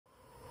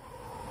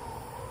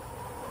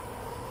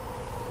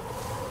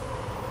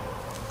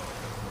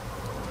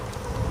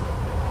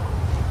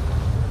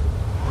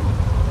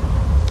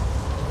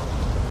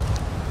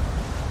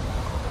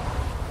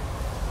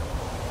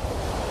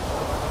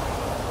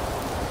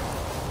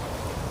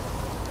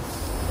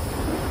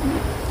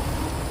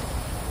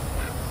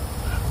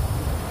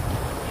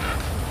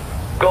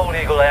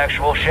Eagle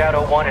Actual.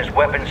 Shadow 1 is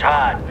weapons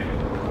hot.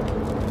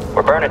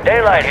 We're burning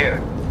daylight here.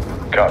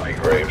 Copy,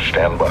 Graves.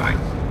 Stand by.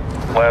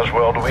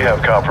 Laswell, do we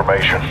have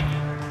confirmation?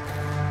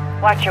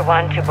 Watcher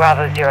 1 to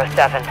Bravo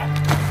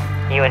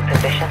 07. You in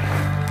position?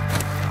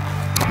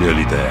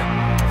 Nearly there.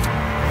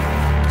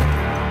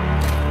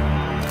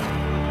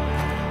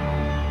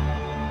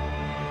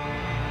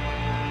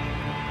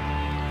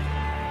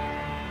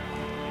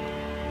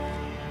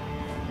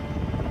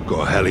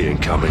 Got a heli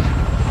incoming.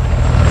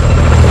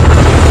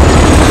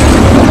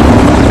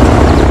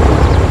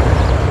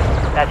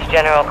 That's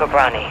General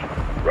Ghobrani.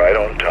 Right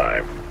on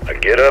time. Now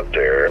get up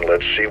there and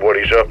let's see what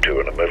he's up to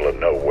in the middle of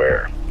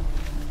nowhere.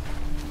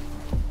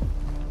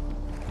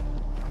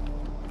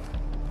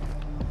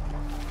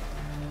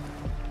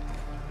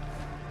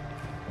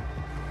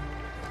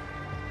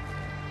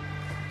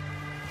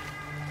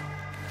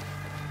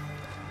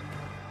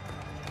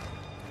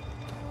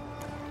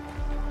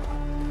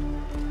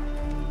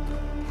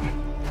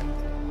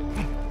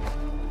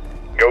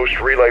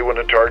 Ghost, relay when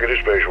the target is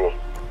visual.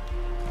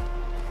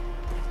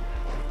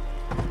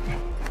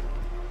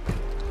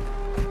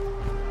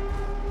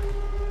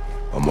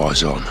 I'm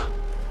eyes on.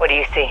 What do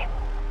you see?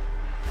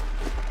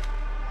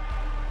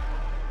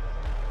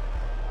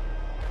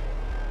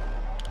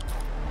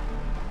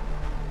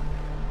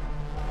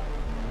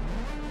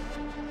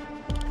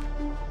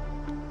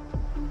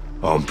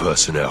 Armed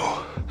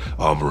personnel,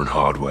 armor and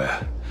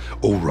hardware,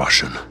 all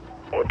Russian.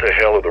 What the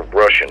hell are the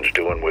Russians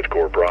doing with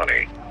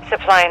Ghobrani?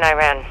 Supply in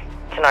Iran.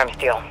 It's an arms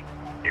deal.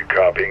 You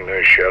copying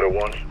this, Shadow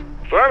 1?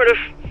 Affirmative.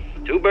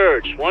 2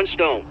 birds, 1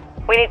 stone.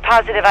 We need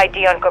positive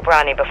ID on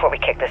Ghobrani before we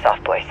kick this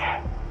off, boys.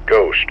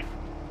 Ghost,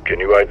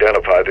 can you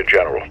identify the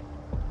general?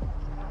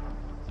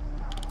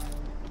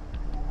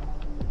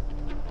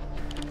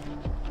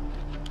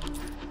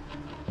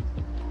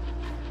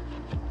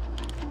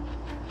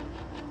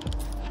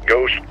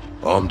 Ghost?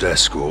 Armed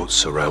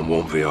escorts around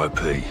 1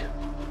 VIP.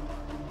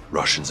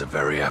 Russians are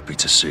very happy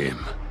to see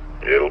him.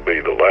 It'll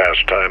be the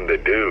last time they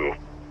do.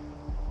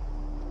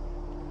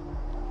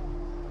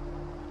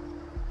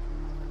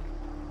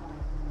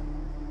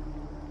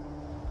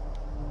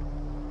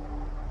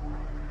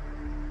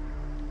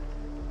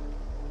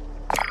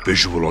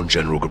 Visual on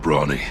General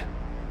Ghobrani.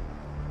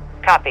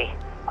 Copy.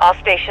 All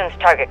stations,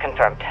 target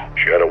confirmed.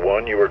 Shadow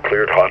 1, you are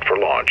cleared hot for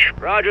launch.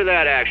 Roger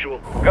that, Actual.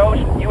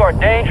 Ghost, you are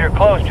danger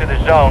close to the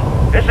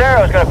zone. This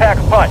arrow is gonna pack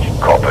a punch.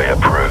 Copy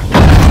approved.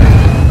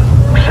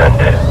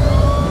 Send it.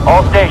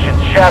 All stations,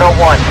 Shadow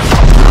 1.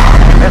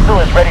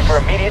 Missile is ready for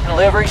immediate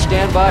delivery.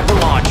 Stand by for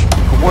launch.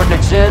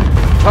 Coordinates in.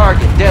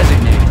 Target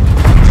designated.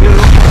 2, 1.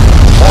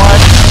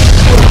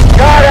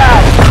 Got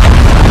out!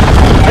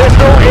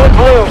 Missile in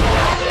blue.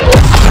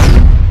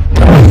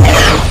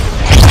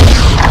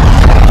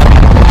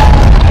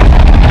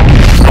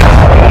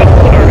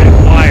 Target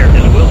acquired.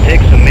 This will take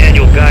some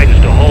manual guidance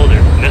to hold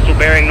her. Missile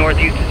bearing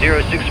northeast to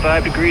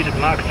 065 degrees at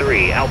Mach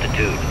 3.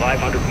 Altitude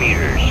 500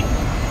 meters.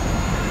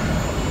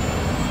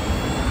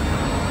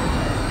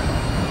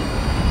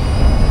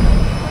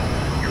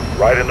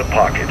 Right in the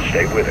pocket.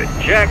 Stay with it.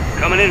 Check.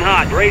 Coming in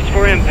hot. Brace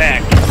for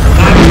impact.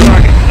 Time to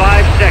target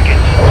 5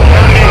 seconds.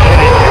 Termination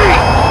in 3,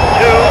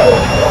 2,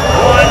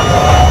 1.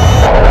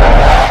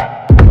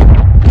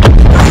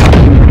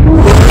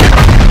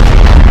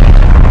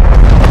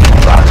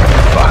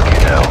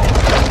 Fucking hell.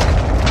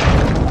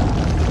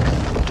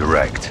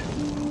 Direct.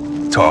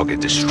 Target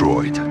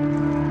destroyed.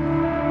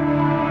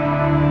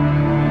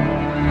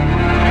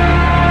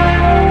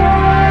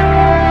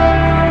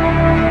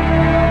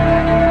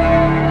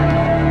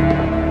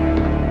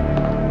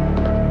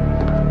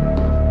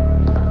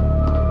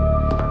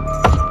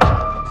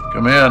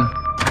 Come in.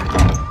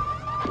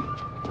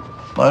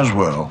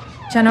 Laswell.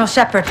 General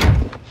Shepard.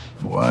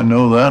 Oh, I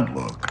know that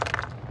look.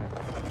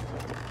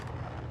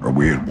 Are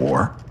we at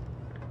war?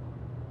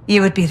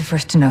 You would be the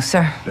first to know,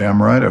 sir.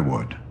 Damn right I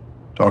would.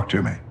 Talk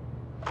to me.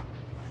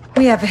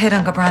 We have a hit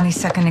on Ghobrani's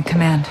second in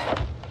command.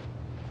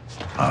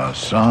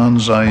 Hassan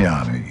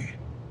Zayani,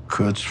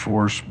 Quds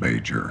Force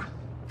Major.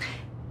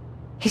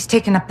 He's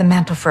taken up the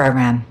mantle for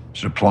Iran.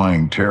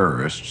 Supplying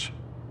terrorists.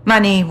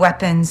 Money,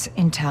 weapons,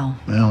 intel.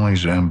 Well,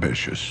 he's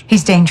ambitious.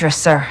 He's dangerous,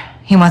 sir.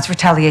 He wants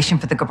retaliation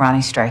for the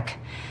Ghobrani strike.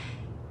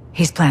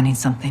 He's planning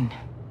something.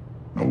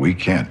 Well, we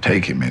can't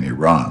take him in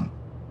Iran.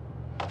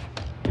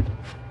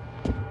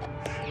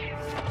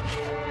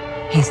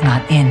 He's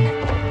not in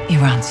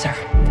Iran, sir.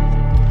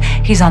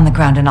 He's on the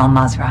ground in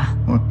Al-Mazrah.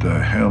 What the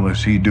hell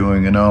is he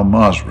doing in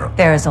Al-Mazrah?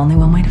 There is only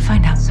one way to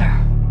find out, sir.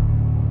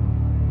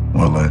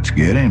 Well, let's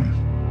get him.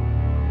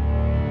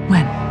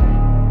 When?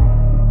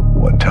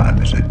 What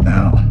time is it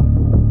now?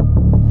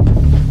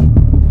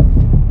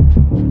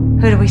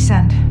 Who do we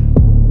send?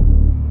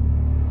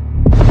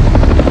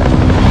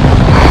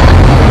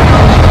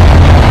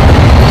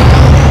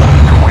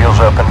 Wheels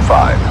up in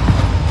 5.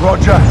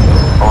 Roger.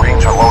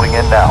 Marines are loading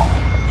in now.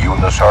 You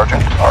and the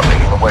sergeant are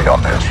leading the way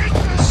on this.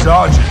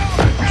 Sergeant.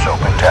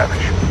 Soap and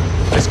Tavish.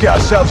 Let's get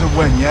ourselves a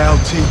win, yeah,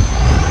 LT?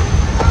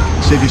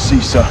 Save your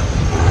seat, sir.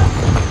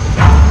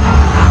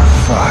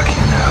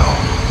 Fucking hell.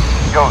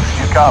 Ghost,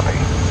 you copy?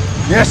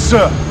 Yes,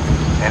 sir.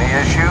 Any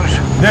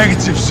issues?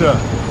 Negative, sir.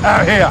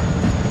 Out here.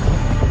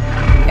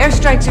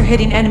 Airstrikes are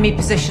hitting enemy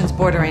positions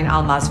bordering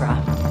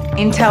Al-Mazrah.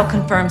 Intel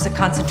confirms a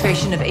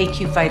concentration of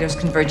AQ fighters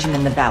converging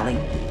in the valley.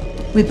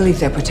 We believe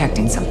they're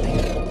protecting something.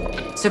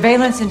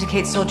 Surveillance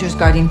indicates soldiers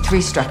guarding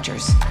 3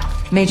 structures.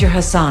 Major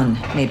Hassan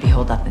may be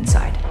holed up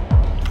inside.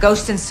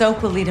 Ghost and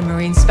Soap will lead a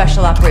Marine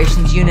Special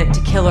Operations unit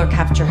to kill or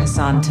capture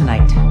Hassan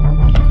tonight.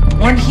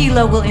 One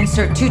Helo will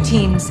insert 2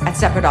 teams at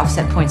separate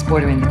offset points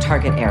bordering the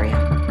target area.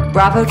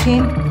 Bravo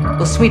team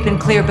will sweep and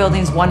clear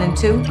buildings 1 and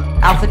 2.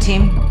 Alpha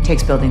team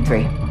takes building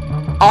 3.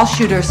 All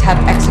shooters have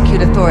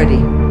execute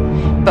authority,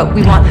 but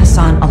we want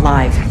Hassan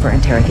alive for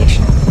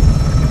interrogation.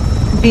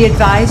 Be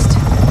advised,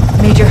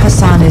 Major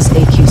Hassan is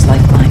AQ's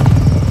lifeline.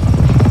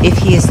 If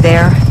he is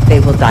there, they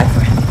will die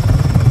for him.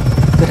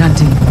 Good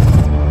hunting.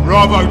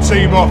 Bravo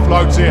team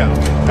offloads here.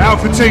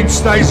 Alpha team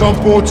stays on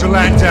board to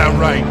land down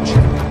range.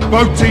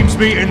 Both teams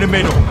meet in the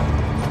middle.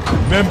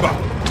 Remember,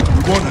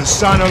 we want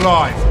Hassan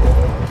alive,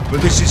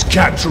 but this is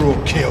capture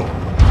or kill.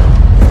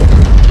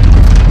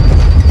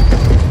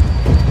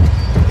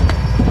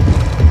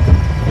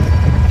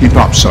 Keep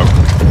up, Soap.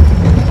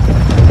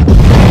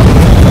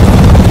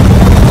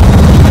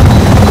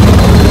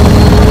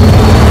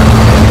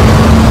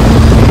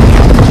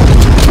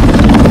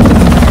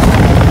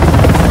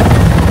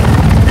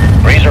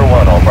 Razor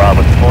 1 on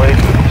Bravo deployed.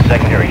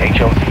 Secondary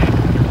HOT.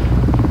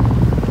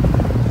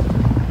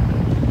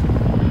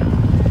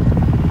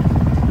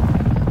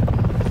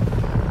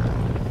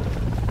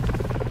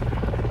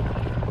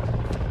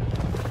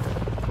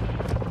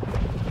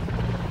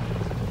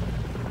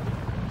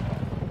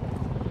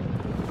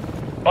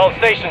 All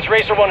stations,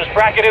 Racer 1 is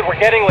bracketed, we're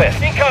getting lit.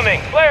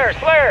 Incoming! Flares!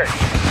 Flares!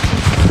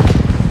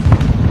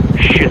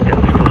 Shit, that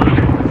was close.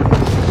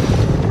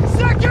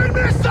 Second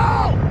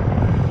missile!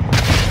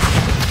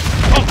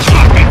 Oh,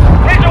 fuck!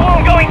 Racer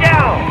 1 going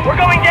down! We're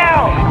going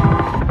down!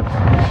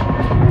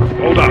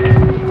 Hold up.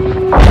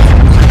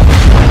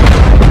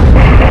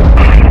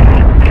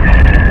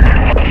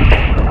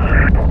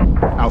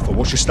 Alpha,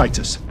 what's your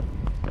status?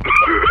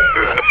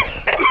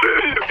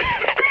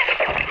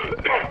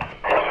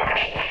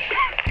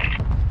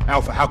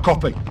 Alpha, how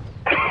copy?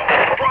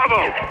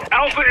 Bravo!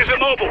 Alpha is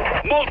immobile.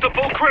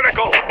 Multiple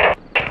critical.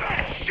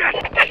 Shit!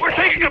 We're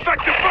taking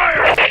effective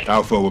fire!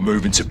 Alpha, we're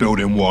moving to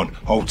building 1.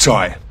 Hold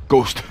tight.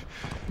 Ghost,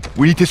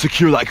 we need to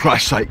secure that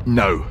crash site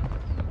now.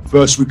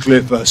 First we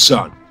clear for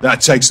Hassan.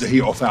 That takes the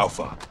heat off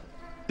Alpha.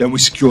 Then we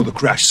secure the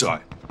crash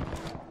site.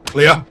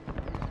 Clear?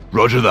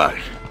 Roger that.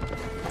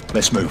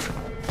 Let's move.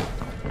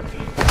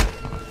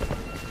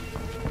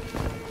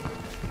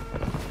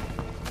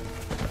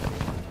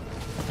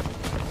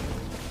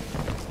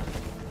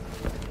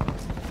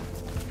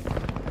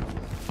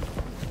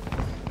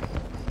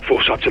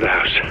 Force up to the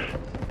house.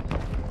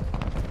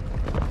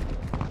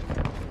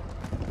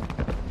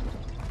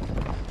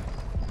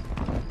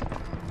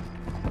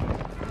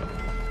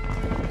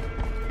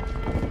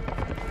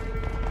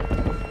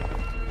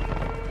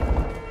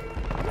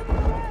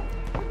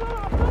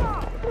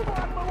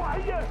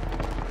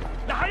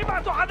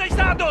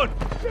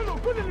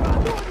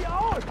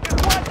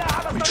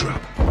 We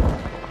trap.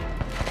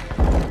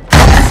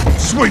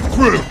 Sweep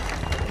through!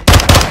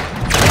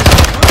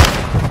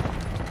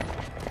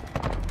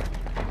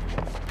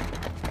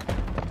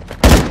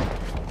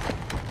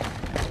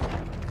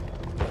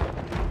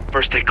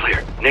 First deck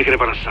clear.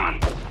 Negative on Hassan.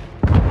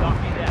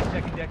 Copy that,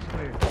 second deck's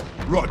clear.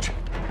 Roger.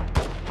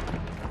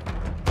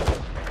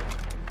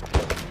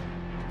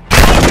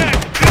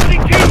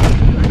 Building 2!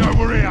 They know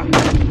we're here.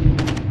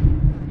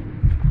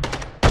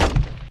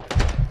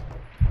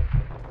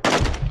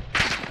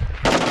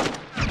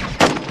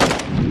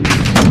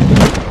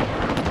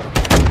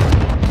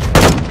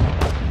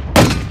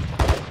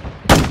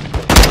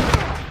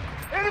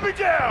 Enemy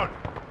down!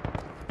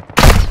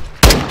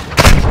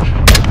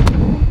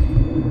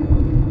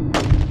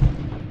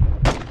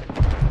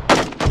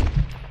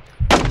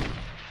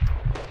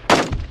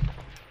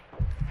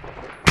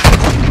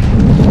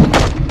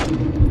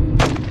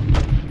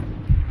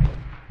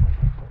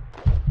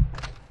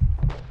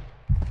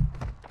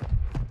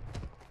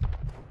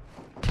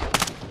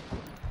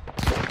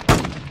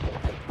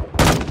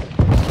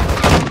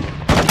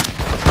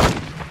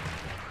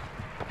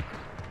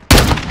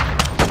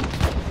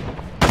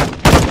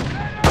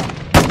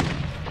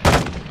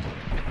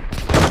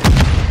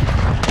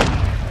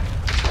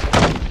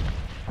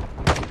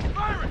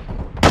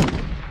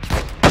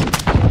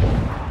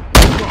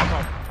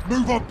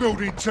 Move on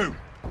building 2.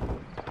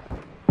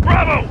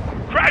 Bravo!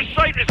 Crash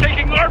site is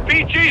taking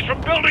RPGs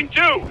from building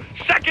 2.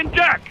 Second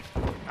deck.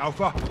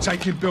 Alpha,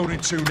 taking building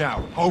 2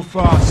 now. Hold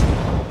fast.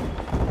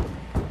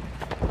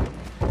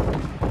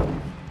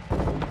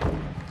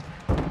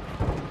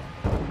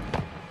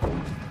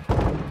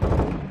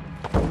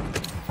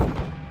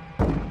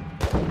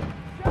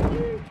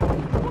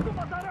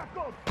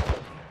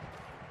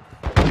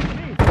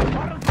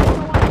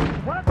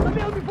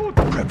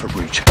 Prep for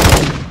breach.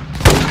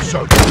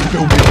 So,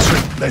 building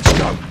 2, let's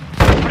go.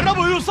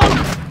 قربوا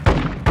يوصلوا!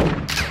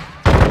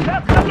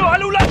 لا تخلوا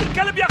هالولاد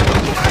الكلب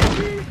ياخذوكم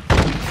عايشين!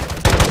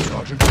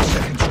 Sergeant, the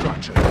second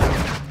structure.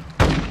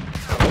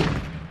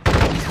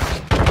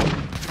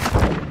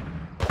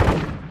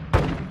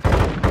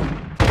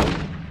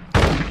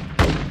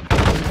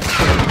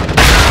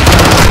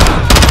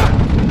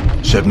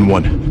 Seven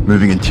one,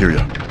 moving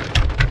interior.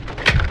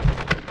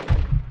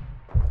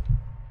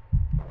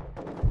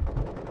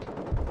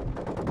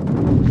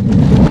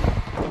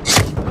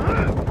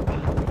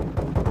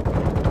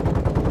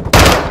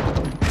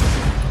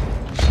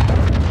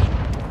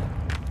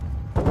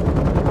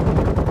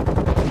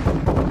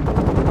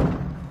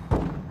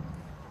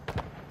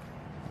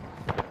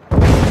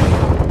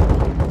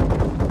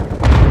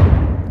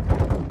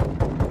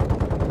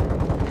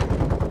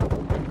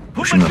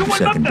 Pushing up the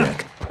second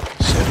deck.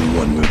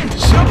 7-1 moving to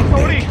second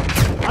deck.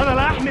 انا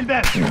لا احمل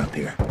باب. You're up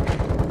here.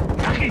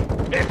 اخي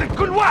اقتل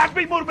كل واحد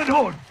بيمر من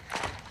هون.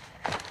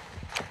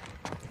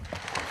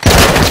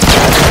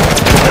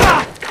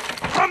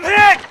 From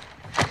here.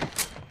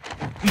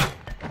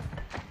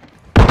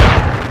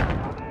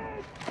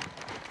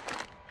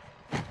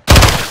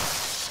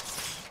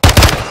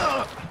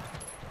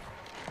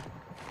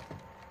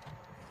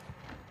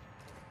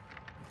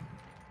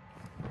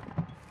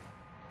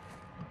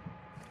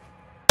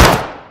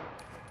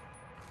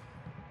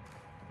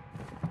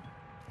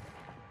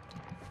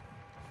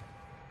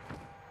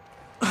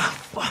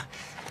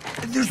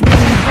 There's one in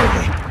front of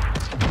me.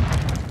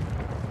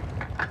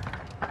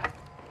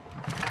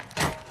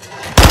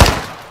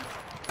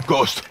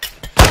 Ghost.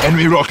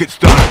 Enemy rockets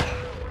down.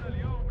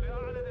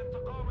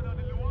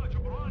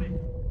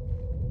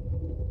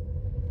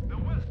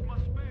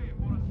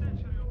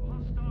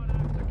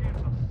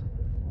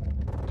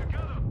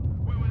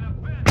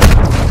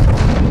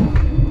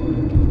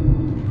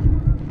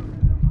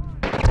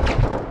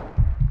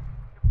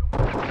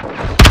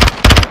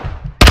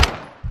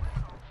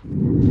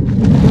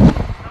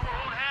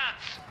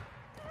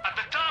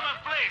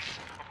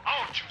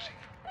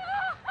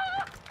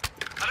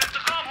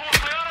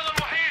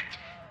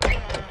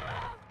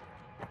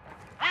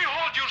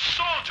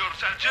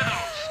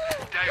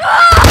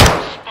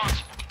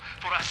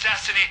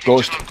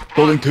 Ghost,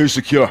 building 2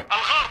 secure.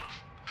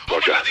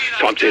 Roger.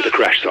 Time to hit the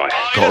crash site.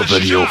 Got a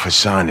video for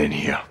San in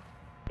here.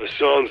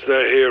 Hassan's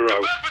their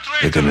hero.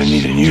 They're gonna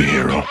need a new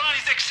hero.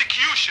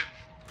 Execution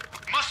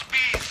must be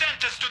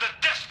sentenced to the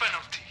death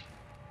penalty.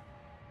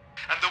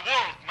 And the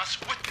world must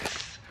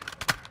witness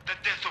the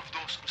death of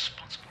those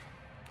responsible.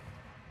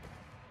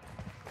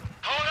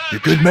 You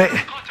good,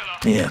 mate?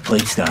 Yeah,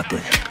 plate stopped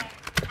it.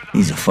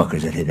 These are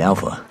fuckers that hit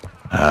Alpha.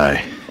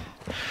 Aye.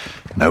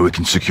 Now we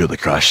can secure the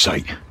crash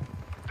site.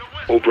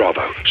 All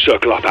Bravo,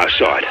 circle up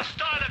outside.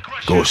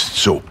 Ghost,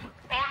 Soap.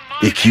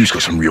 AQ's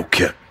got some real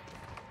kit.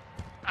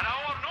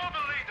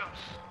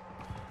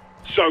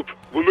 Soap,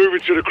 we're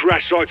moving to the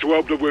crash site to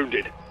help the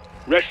wounded.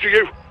 Rest of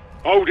you,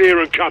 hold here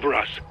and cover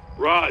us.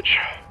 Raj.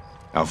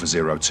 Alpha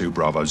 02,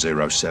 Bravo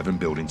 07,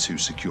 building 2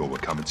 secure. We're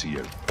coming to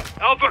you.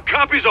 Alpha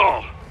copies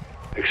all.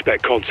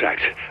 Expect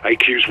contact.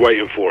 AQ's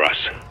waiting for us.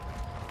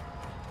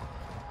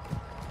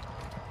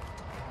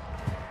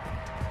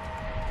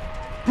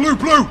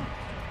 Blue!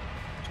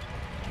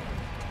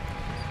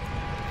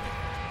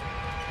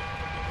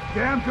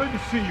 Damn good to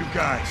see you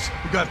guys.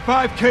 We got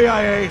 5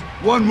 KIA,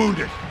 1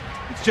 wounded.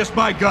 It's just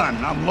my gun,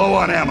 and I'm low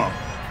on ammo.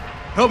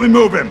 Help me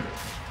move him.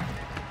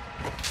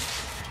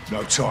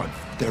 No time.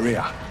 They're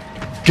here.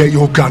 Get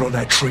your gun on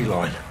that tree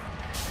line.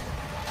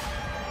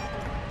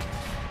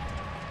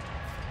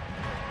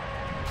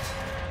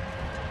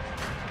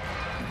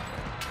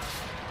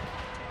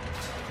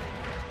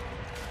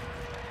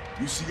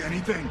 You see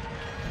anything?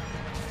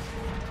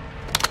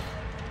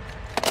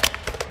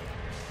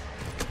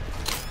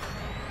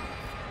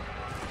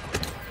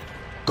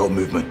 Got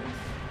movement.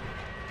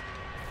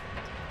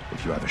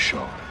 If you have a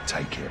shot,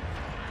 take it.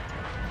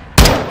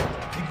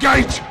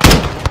 Engage!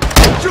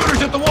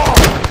 Shooters at the wall!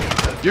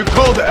 You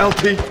called it,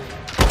 LT.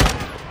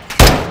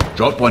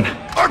 Drop one.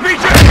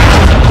 RPG!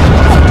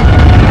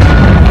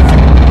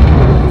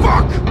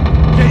 Fuck!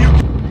 Yeah, you...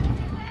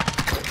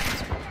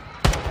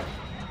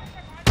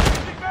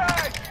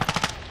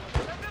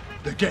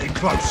 They're getting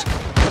close.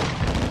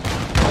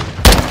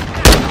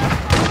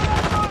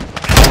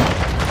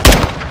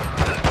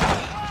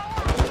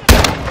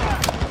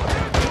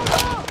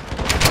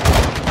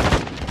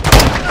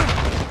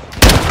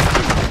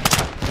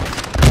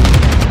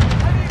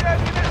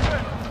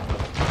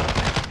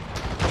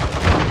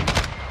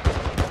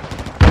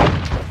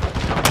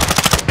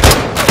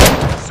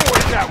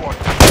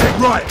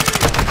 Right.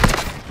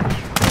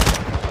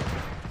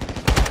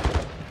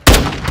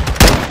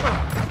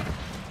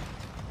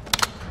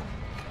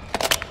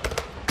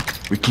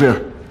 We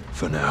clear?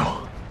 For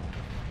now.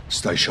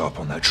 Stay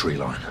sharp on that tree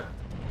line.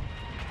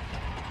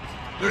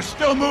 They're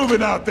still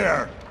moving out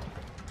there.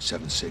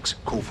 7-6,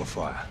 call for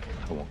fire.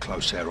 I want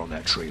close air on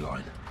that tree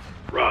line.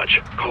 Raj,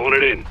 calling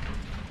it in.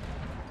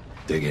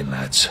 Dig in,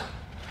 lads.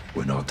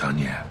 We're not done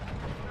yet.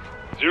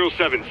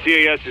 07,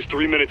 CAS is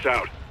 3 minutes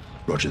out.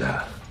 Roger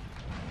that.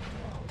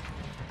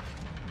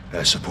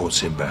 Air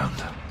support's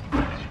inbound.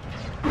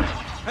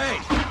 Hey,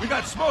 we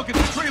got smoke at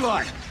the tree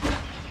line.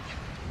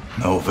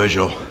 No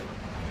visual.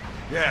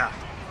 Yeah,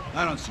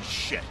 I don't see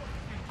shit.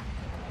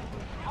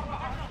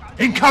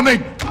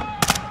 Incoming!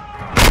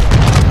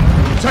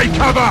 Take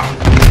cover!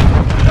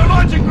 They're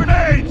launching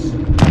grenades!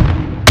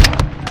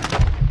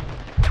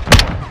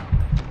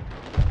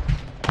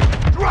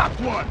 Drop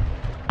one!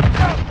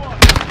 Down one!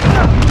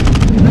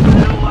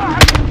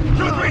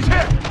 2-3's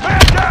hit!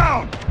 Man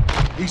down!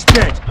 He's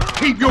dead.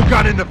 Keep your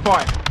gun in the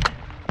fight.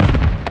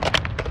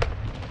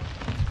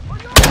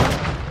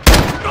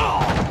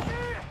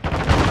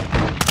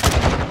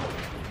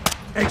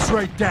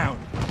 X-ray down.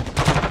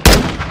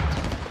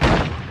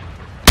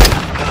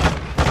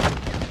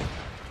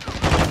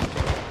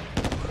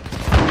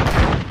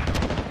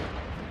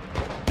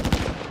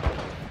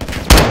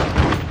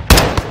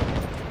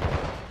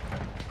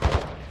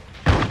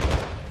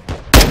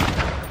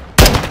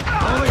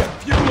 Only a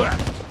few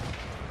left.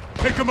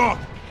 Pick them up.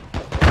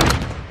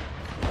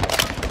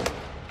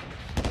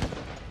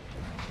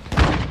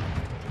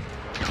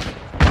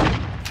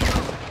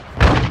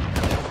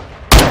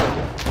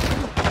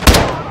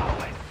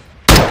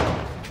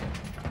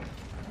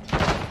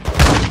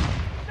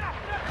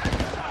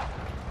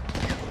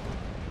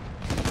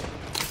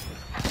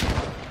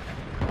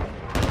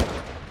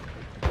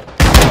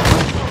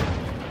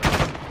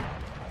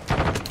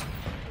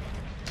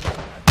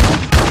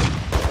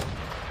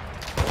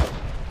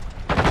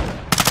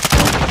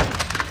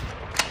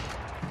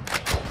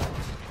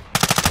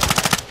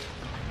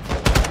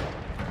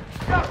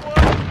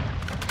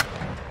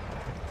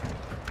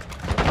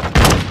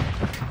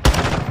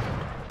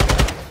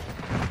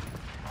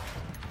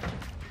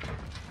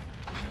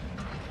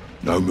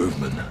 No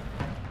movement.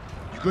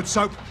 You good,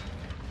 Soap?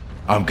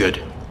 I'm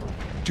good.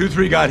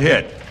 2-3 got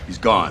hit. He's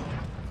gone.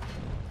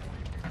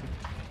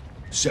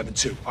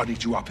 7-2, I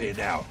need you up here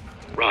now.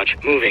 Raj,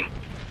 moving.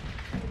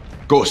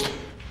 Ghost,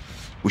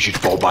 we should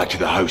fall back to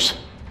the house.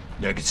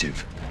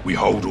 Negative. We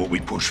hold or we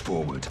push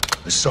forward.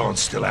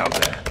 Hassan's still out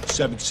there.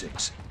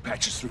 7-6,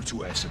 patch us through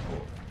to air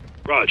support.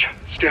 Raj,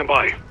 stand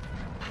by.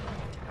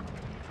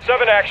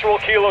 7 actual,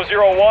 Kilo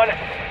 01.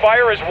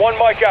 Fire is 1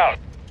 mic out.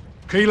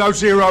 Kilo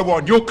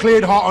 01, you're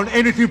cleared hot on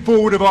anything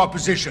forward of our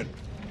position.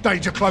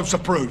 Danger close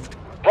approved.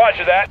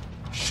 Roger that.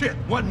 Shit,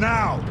 what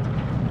now?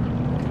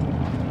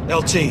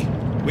 LT,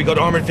 we got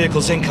armored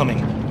vehicles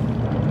incoming.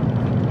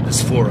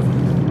 There's 4 of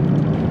them.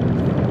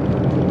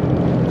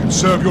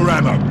 Conserve your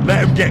ammo.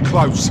 Let them get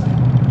close.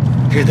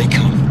 Here they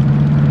come.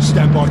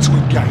 Stand by to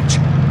engage.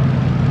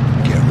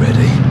 Get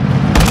ready.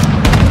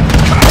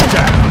 Calm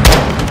down.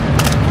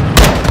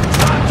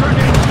 Try and turn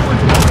it into a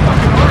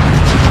fucking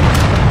RPG.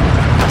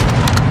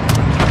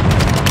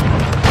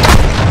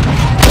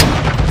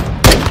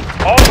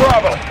 All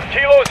Bravo.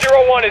 Kilo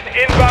 01 is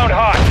inbound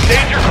hot.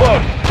 Danger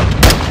close.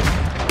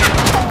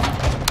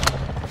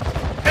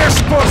 Air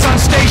support's on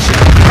station.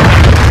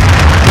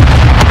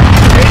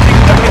 Changing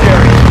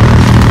secondary.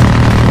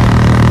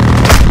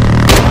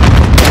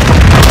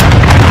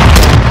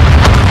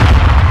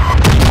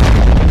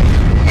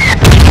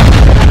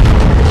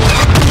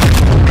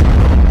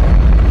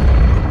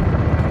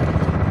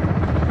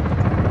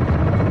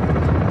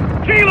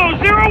 Kilo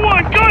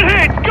 01, good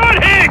hits! Good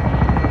hits!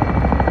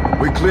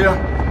 We clear?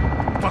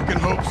 Fucking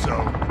hope so.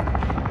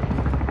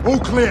 All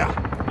clear.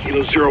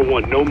 Kilo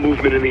 01, no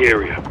movement in the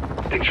area.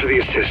 Thanks for the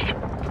assist.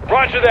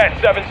 Roger that,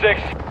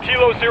 7-6.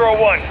 Kilo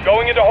 01,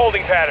 going into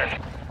holding pattern.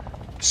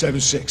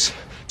 7-6,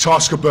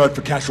 task a bird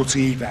for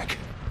casualty evac.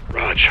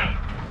 Raj.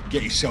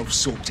 Get yourself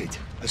sorted.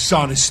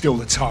 Hassan is still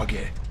the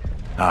target.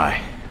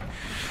 Aye.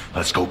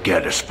 Let's go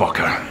get this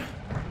fucker.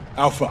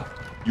 Alpha,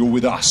 you're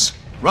with us.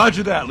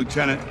 Roger that,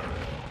 Lieutenant.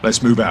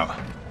 Let's move out.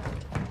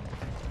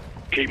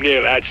 Keep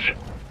near, lads.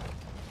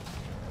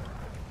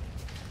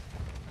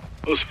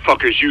 Those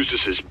fuckers used us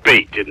as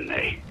bait, didn't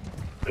they?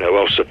 They're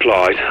well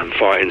supplied and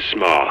fighting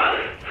smart.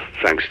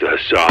 Thanks to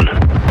Hassan.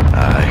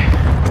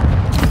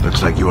 Aye.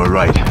 Looks like you were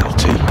right,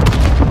 LT.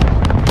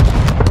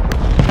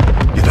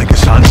 You think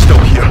Hassan's still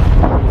here?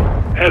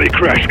 Heli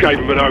crash gave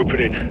them an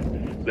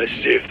opening. Let's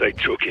see if they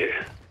took it.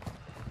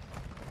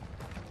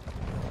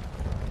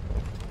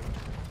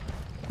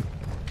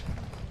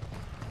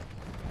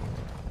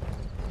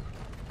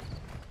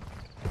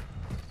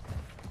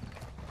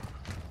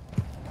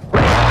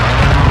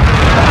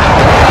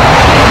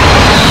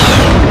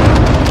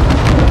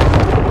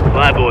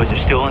 Boys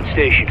are still on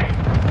station.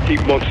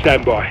 Keep them on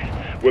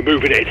standby. We're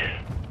moving in.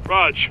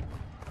 Raj.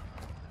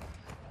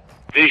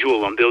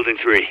 Visual on building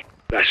 3.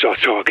 That's our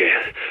target.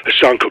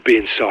 Hassan could be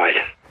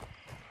inside.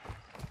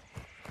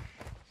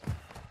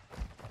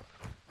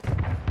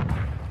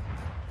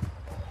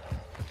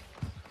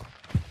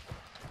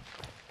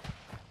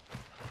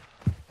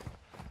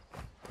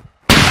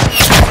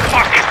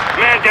 Fuck!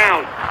 Man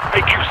down!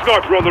 AQ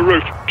sniper on the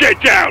roof.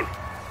 Get down!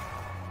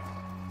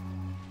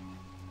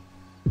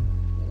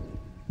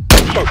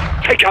 So,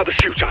 take out the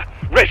shooter.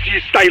 Rest of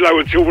you stay low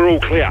until we're all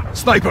clear.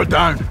 Sniper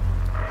down.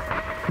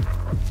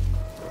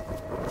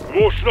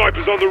 More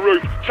snipers on the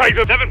roof.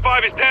 Taser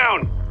 7-5 is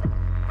down.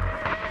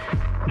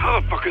 How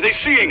the fuck are they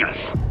seeing us?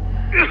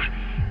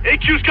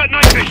 AQ's got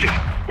night vision.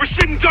 We're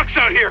sitting ducks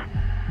out here.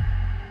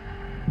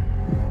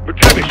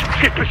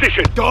 McTavish, shift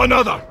position. Got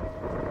another!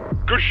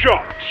 Good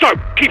shot. So,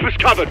 keep us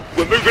covered.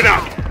 We're moving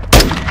up.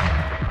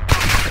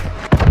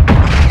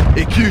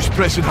 AQ's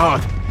pressing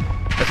hard.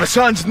 If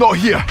Hassan's not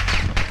here,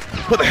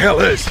 what the hell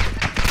is?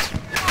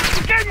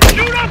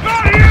 Shoot up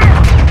out of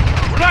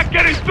here! We're not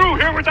getting through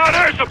here without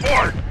air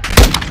support!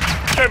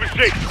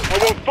 7-6, I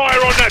want fire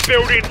on that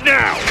building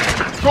now!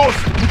 Ghost,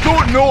 we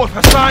don't know if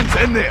Hassan's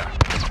in there.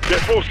 They're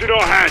forcing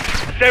our hands.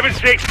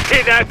 7-6,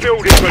 hit that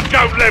building, but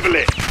don't level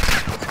it!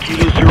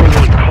 Kilo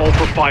 01, call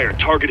for fire.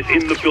 Target is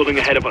in the building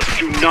ahead of us.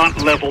 Do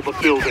not level the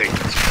building.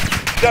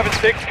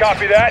 7-6,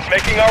 copy that.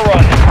 Making our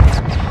run.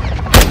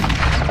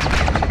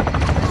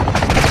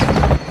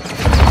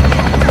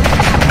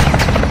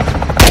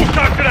 Hold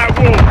tight to that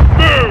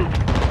wall. Move!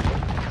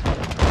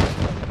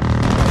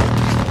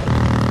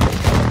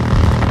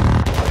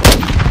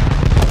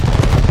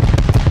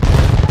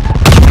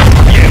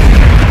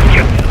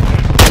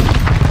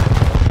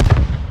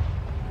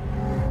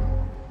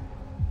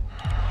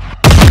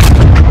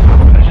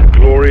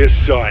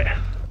 Sight.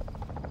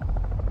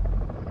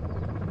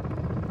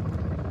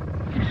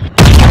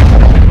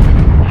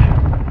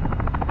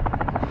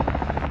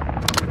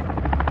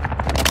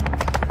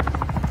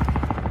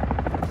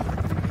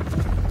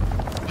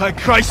 Thank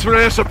Christ for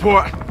air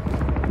support.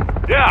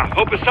 Yeah,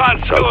 hope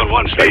Hassan's still in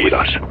one piece. Stay with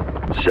us.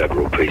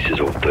 Several pieces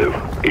will do.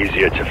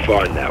 Easier to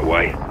find that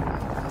way.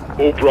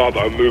 All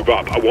Bravo, move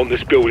up. I want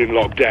this building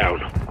locked down.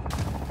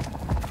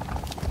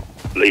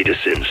 Lead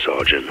us in,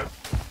 Sergeant.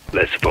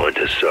 Let's find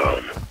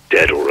Hassan.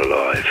 Dead or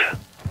alive.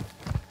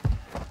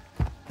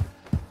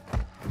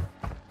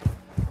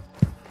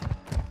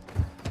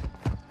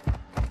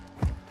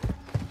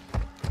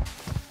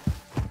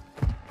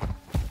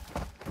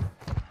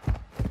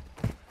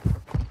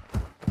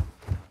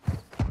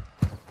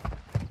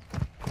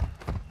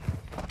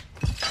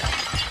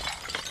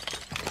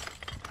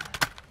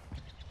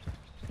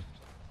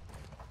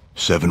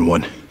 Seven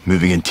 1,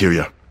 moving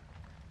interior.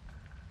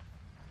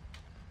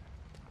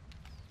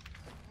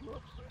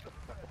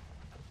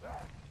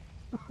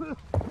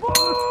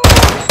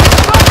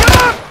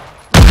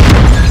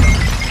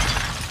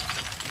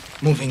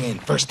 Moving in,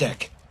 first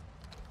deck.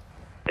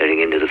 Heading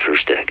into the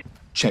first deck.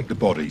 Check the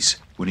bodies.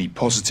 We need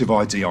positive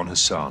ID on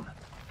Hassan.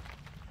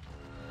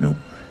 Nope,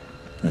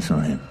 that's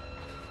not him.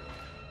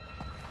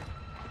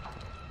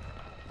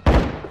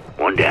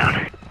 One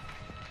down.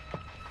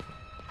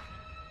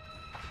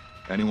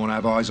 Anyone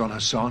have eyes on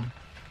Hassan?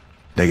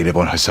 Negative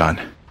on Hassan.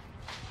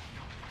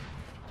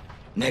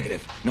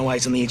 Negative. No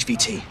eyes on the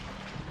HVT.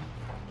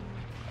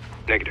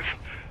 Negative.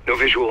 No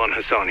visual on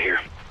Hassan here.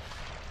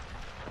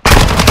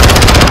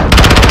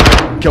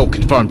 Kill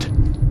confirmed.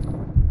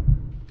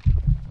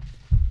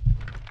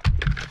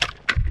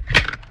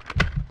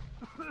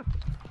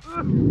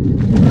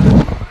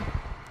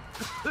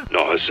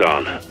 Not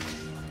Hassan.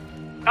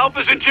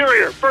 Alpha's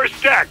interior,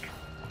 first deck.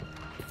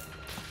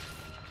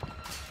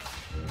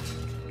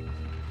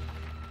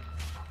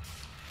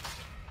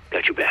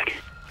 Got you back.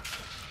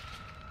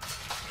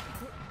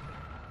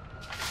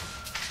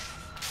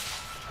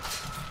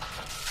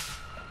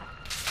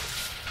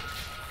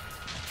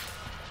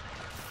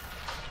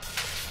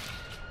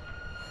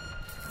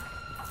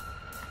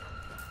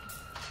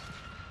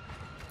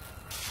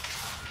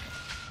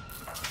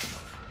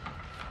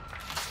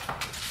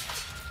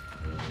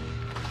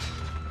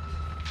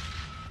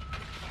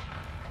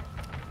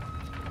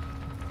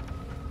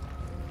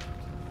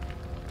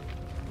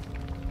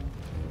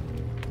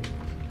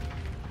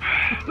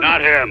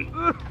 Not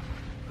him.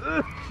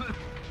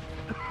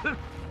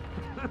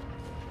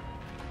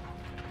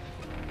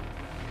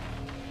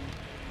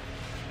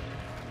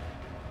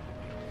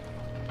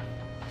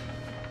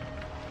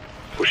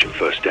 Pushing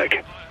first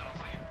deck.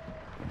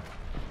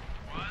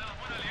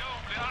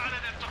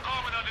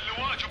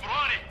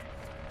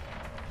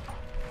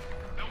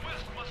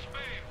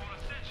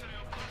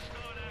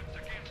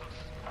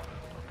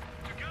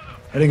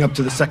 Heading up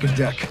to the second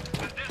deck.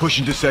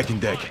 Pushing to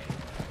second deck.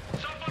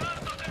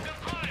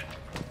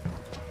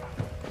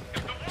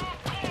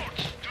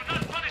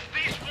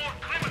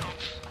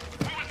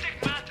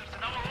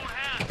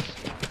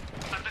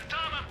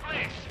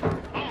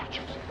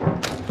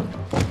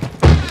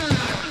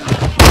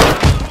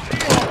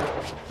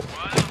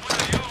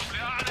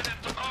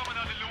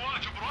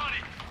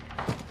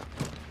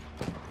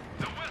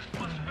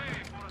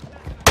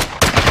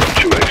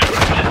 Two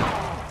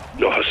extracts.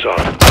 Not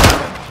Hassan.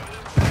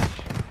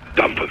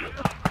 Dump him.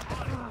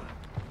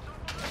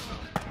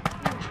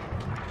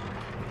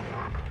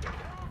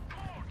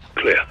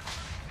 Clear.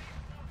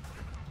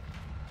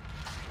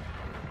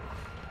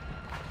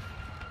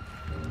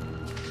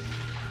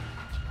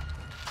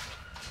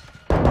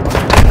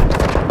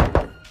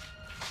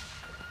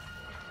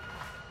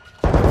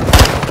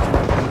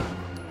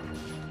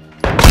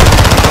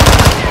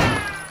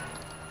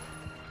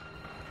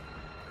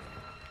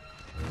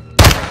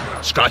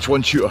 Scratch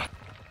one shooter.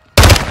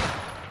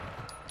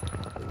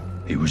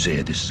 He was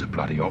here. This is a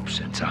bloody op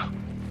center.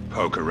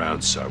 Poke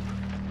around, Soap.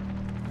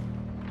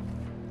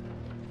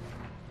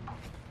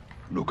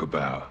 Look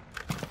about.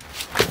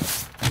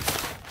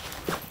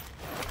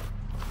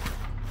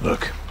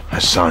 Look,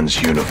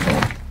 Hassan's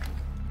uniform.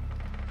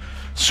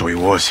 So he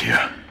was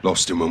here.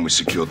 Lost him when we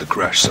secured the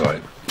crash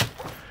site.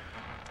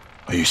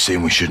 Are you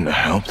saying we shouldn't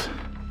have helped?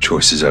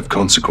 Choices have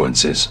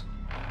consequences.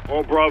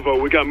 All Bravo,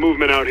 we got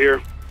movement out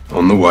here.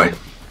 On the way.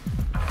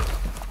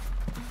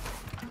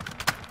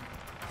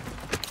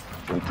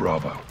 All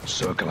Bravo,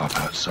 circle up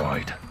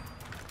outside.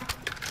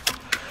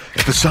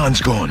 If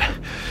Hassan's gone,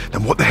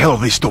 then what the hell are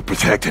they still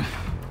protecting?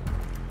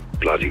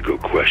 Bloody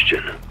good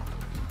question.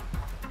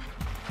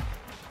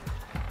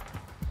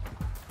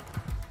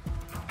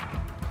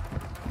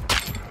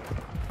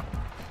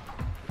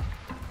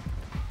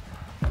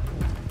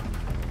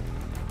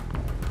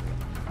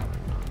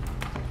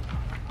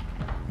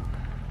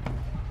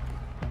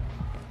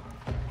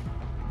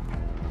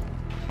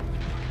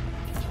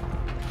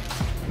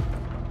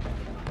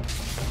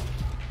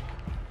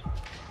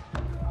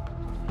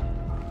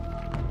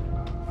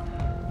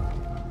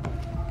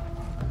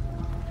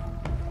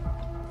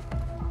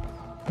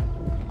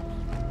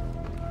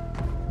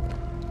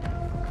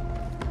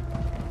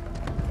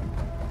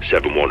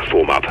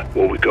 Form up.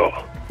 What we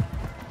got?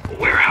 A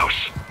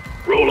warehouse.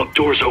 Roll-up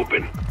doors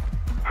open.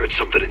 Heard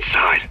something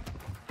inside.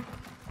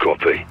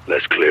 Copy.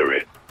 Let's clear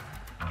it.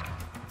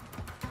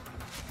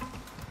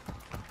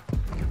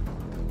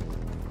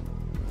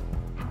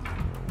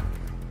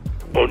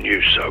 On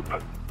you, Soap.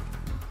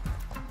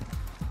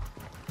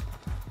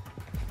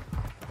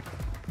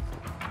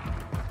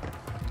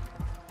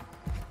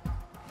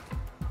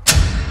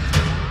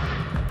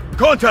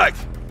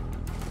 Contact!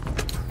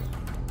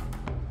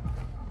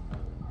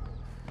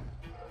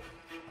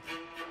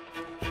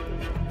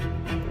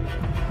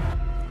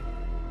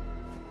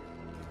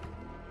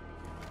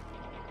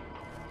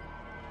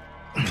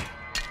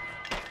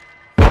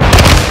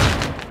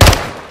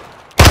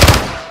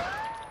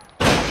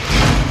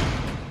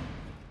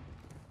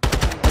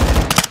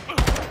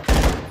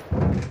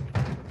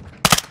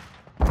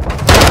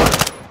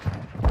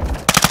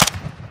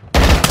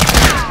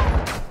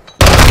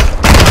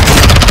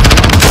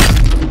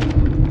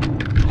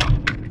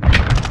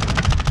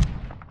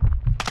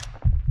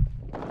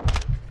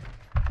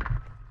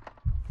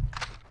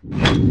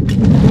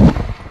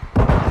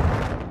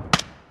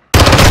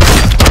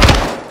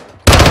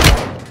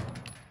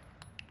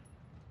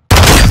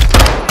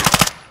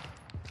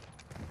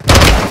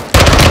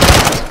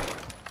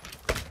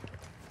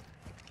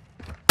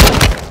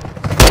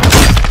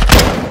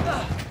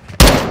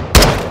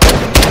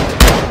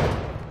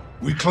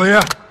 We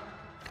clear?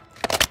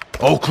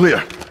 All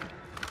clear.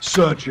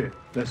 Search it.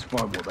 Let's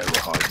find what they were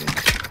hiding.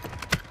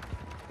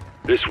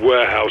 This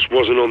warehouse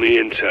wasn't on the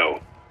intel.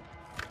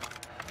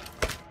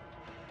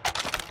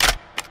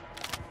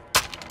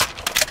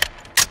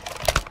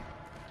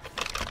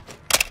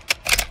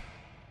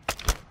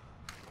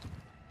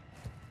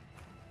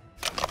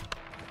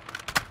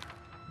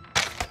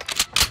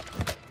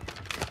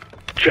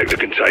 Check the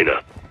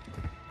container.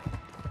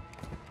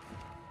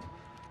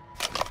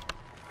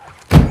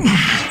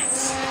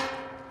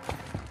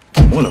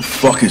 What the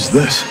fuck is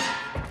this?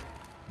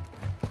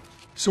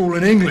 It's all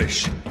in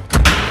English.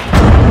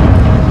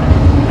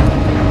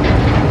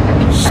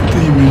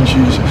 Steaming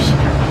Jesus.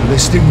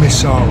 Ballistic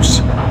missiles.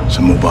 It's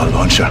a mobile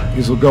launcher.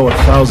 These will go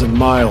 1,000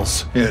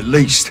 miles. Yeah, at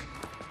least.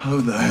 How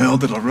the hell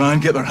did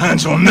Iran get their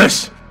hands on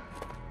this?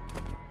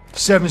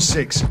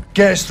 7-6.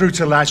 Get us through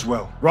to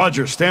Laswell.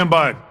 Roger, stand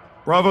by.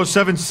 Bravo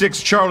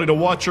 7-6 Charlie to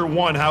Watcher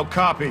 1, how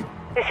copy?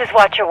 This is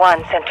Watcher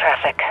 1, send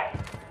traffic.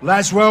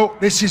 Laswell,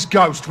 this is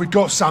Ghost. We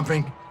got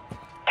something.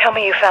 Tell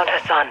me you found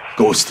Hassan.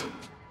 Ghost.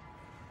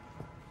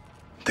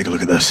 Take a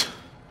look at this.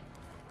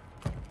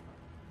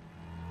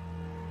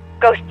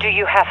 Ghost, do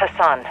you have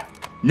Hassan?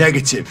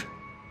 Negative.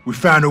 We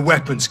found a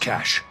weapons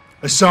cache.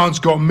 Hassan's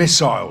got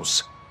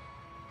missiles.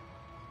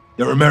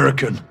 They're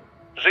American.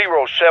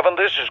 07,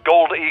 this is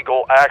Gold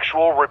Eagle.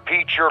 Actual,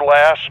 repeat your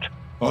last.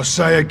 I'll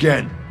say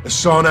again.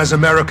 Hassan has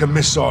American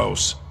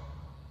missiles.